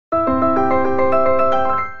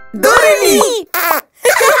DoReMi!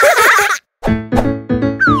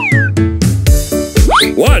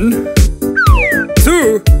 1,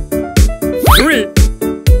 2, 3,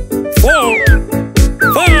 4,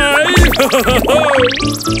 5.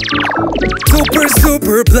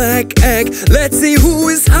 Super black egg. Let's see who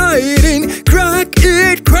is hiding. Crack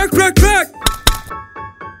it, crack, crack, crack.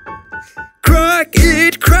 Crack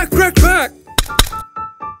it, crack, crack, crack.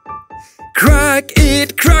 Crack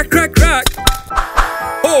it, crack, crack, crack.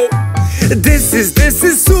 Oh, this is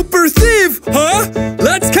super thief, huh?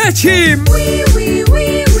 Let's catch him.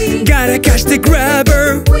 Gotta catch the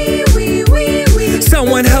grabber.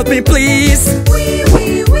 Someone help me, please.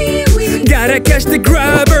 Gotta catch the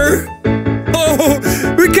grabber. Oh,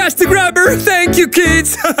 we catch the grabber. Thank you,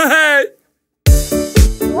 kids.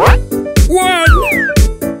 1,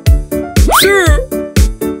 2,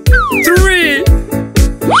 3,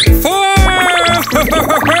 4.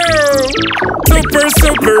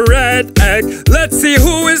 Super red egg. Let's see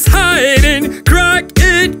who is hiding. Crack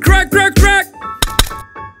it, crack, crack, crack.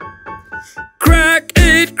 Crack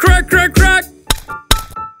it, crack, crack, crack.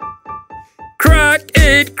 Crack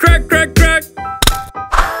it, crack, crack, crack.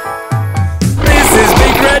 This is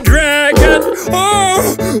Big Red Dragon.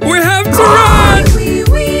 Oh, we have to run.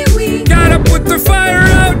 Gotta put the fire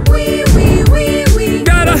out.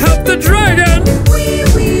 Gotta help the dragon.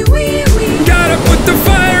 Gotta put the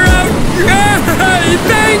fire out. Hey,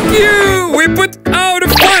 thank you. We put out a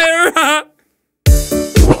fire.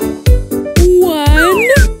 1,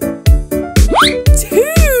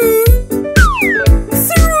 2,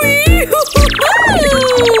 3.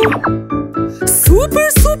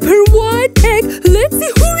 Super white egg. Let's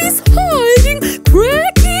see who is hiding.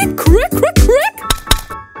 Crack it, crack, crack, crack.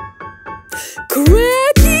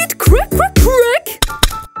 Crack it, crack, crack, crack.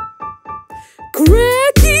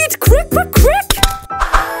 Crack it, crack, crack, crack.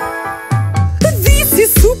 This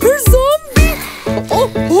is super zombie. Oh,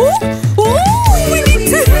 we need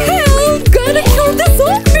to help. Gotta kill the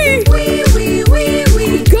zombie.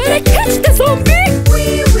 Gotta catch the zombie.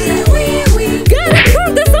 Gotta kill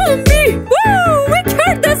the zombie. Woo, we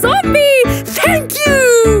killed the zombie. Thank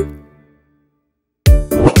you.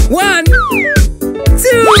 1,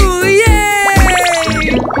 2, yay!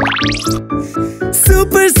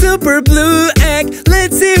 Super blue egg.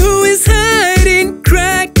 Let's see who is hiding.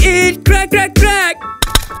 Crack it, crack, crack, crack.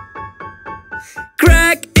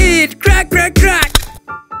 Crack it, crack, crack, crack.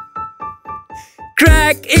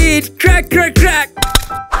 Crack it, crack, crack, crack.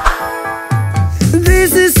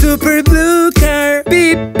 This is super blue car.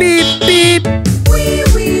 Beep, beep, beep.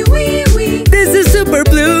 This is super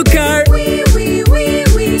blue car.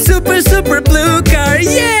 Super blue car.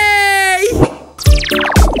 Yay! 1.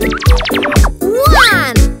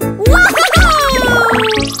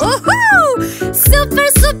 Woohoo!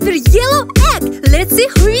 Super yellow egg. Let's see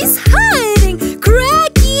who is hiding.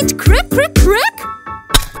 Crack it, crack, crack, crack.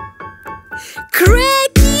 Crack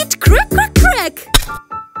it, crack, crack, crack.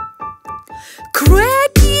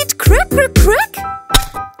 Crack it, crack, crack, crack.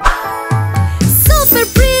 Super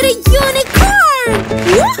pretty unicorn.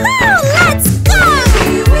 Woohoo! Let's go!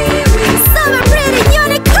 Super pretty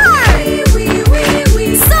unicorn.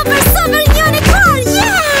 Super unicorn.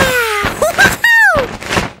 Yeah! Woohoo!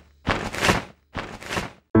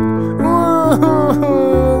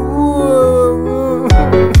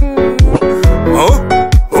 Huh?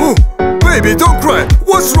 Oh, baby, don't cry.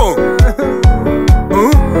 What's wrong? Huh?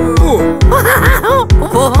 Oh.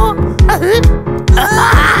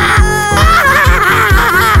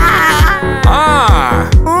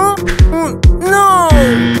 No!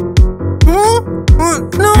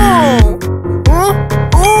 No!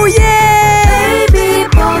 Oh, yeah! Baby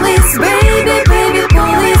police, baby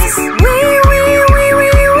police.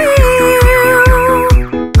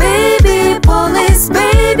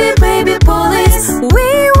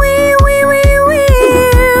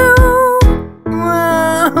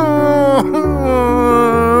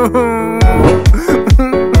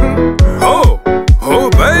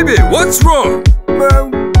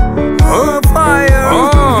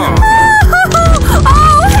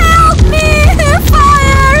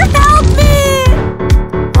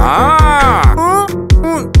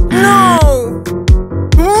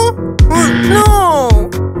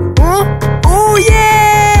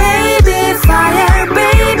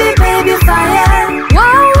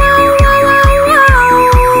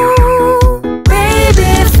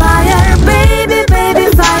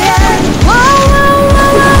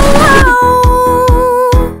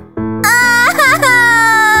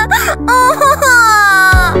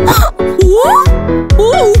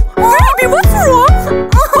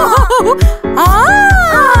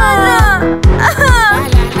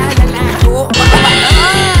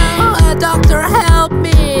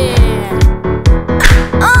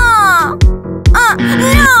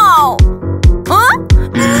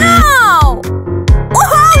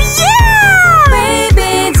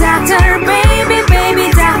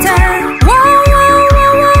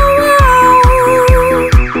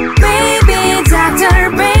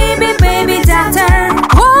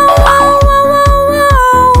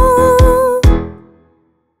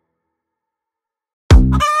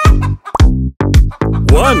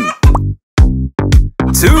 1,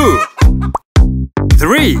 2,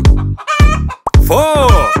 3,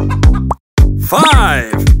 4,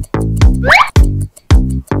 5.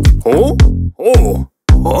 Oh, oh,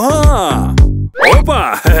 ah,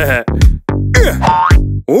 opa.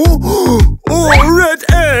 Oh, oh, red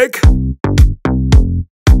egg.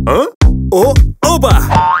 Huh? Oh, opa.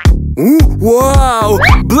 Ooh, wow,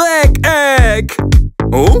 black egg.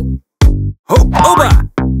 Oh, oh, opa.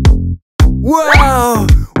 Wow,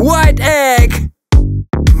 white egg.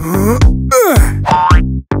 Oh,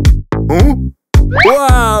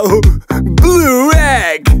 wow, blue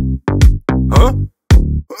egg. Huh?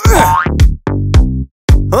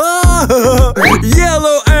 Oh,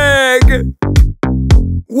 yellow egg.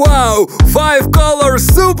 Wow, 5 color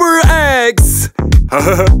super eggs.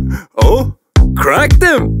 Oh, crack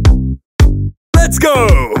them. Let's go.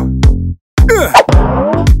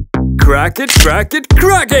 Crack it, crack it,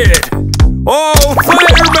 crack it. Oh,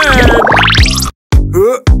 fireman.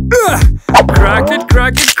 Crack it,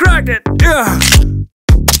 crack it, crack it. Oh,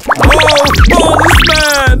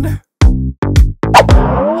 policeman.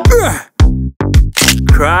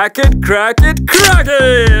 Crack it, crack it, crack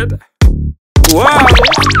it. Wow,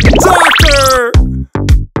 doctor.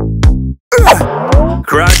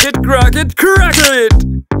 Crack it, crack it, crack it.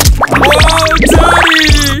 Whoa,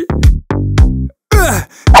 daddy.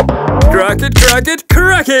 Crack it, crack it,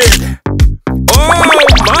 crack it. Oh,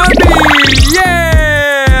 mommy,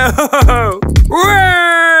 yeah.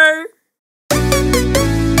 Way.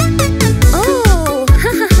 Oh,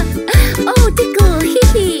 oh, tickle, hee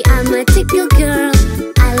hee. I'm a tickle girl.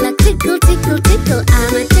 I like tickle, tickle, tickle.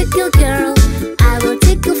 I'm a tickle girl. I will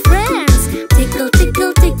tickle friends. Tickle,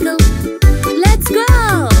 tickle, tickle. Let's go.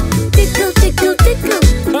 Tickle, tickle, tickle.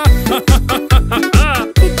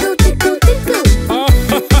 Tickle, tickle, tickle.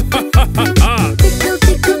 Tickle,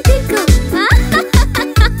 tickle, tickle.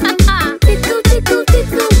 Tickle, tickle,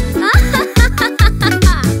 tickle.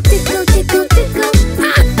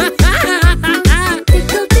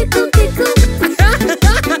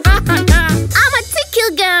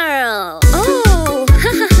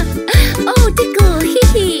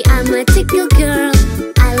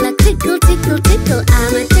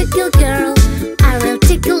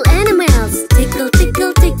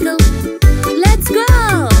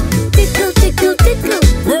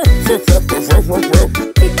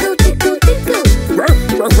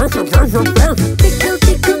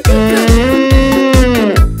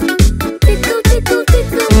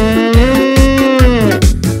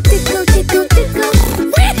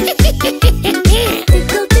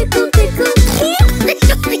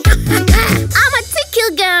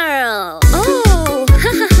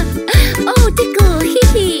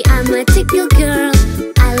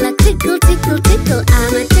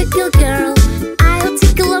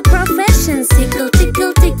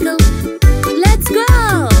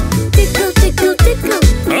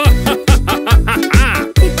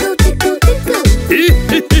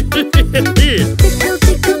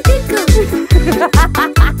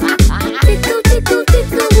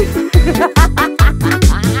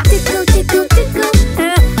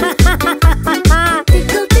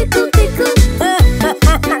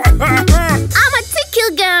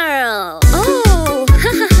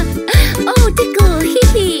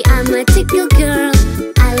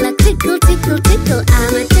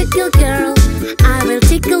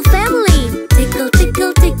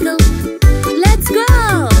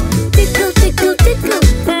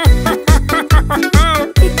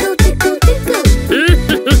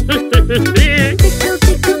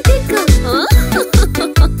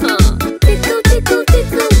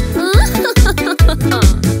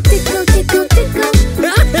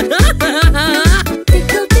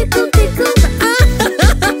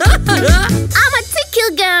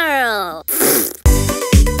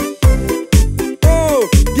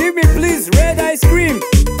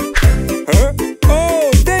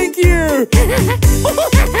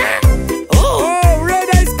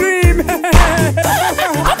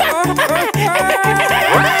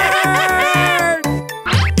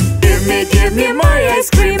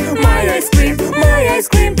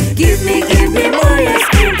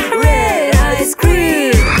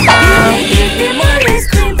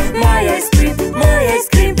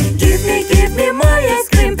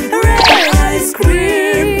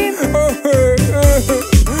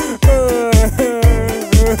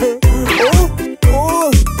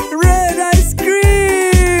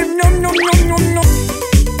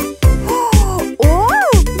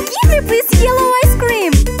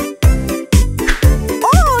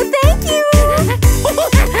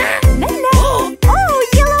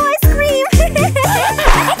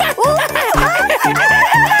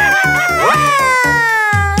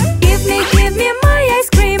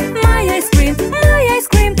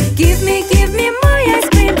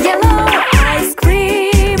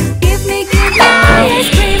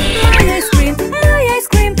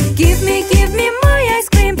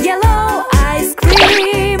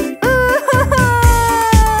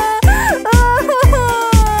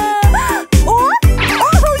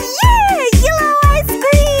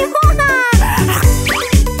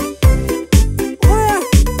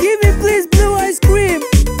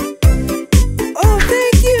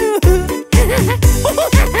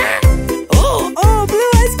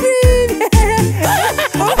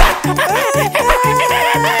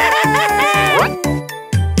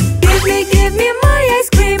 give me my ice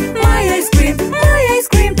cream, my ice cream, my ice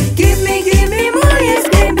cream. Give me my ice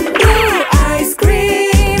cream, blue ice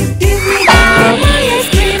cream. Give me my ice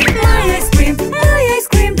cream, my ice cream, my ice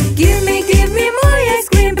cream. Give me my ice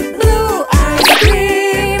cream, blue ice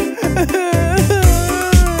cream.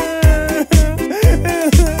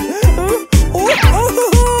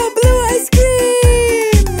 Blue ice cream.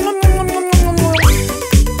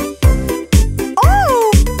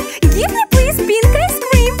 Oh, give me please pink ice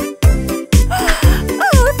cream.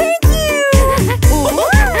 Oh, thank you.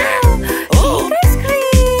 Wow, pink ice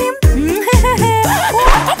cream.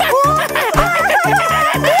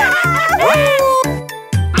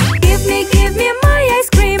 Give me my ice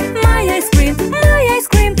cream, my ice cream, my ice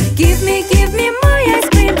cream. Give me my ice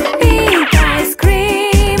cream, pink ice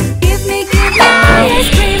cream. Give me my ice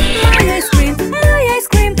cream, my ice cream, my ice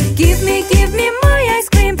cream. Give me my ice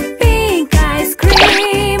cream, pink ice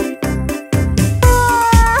cream.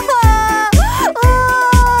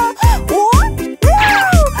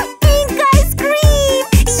 Pink ice cream!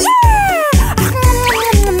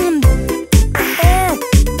 Yeah!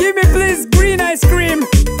 Give me please green ice cream.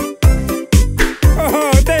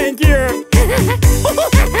 Oh, thank you.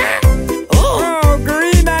 Oh,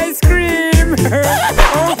 green ice cream.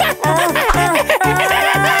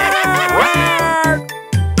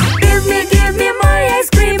 Give me my ice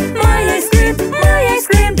cream, my ice cream, my ice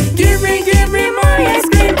cream. Give me my ice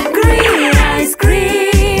cream, green ice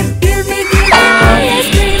cream. Give me my ice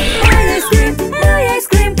cream, my ice cream, my ice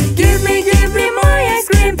cream. Give me my ice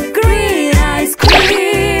cream, green ice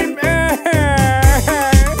cream.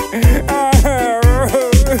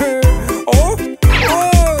 Oh,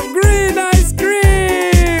 green ice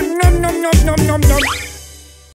cream. Nom nom nom nom nom nom.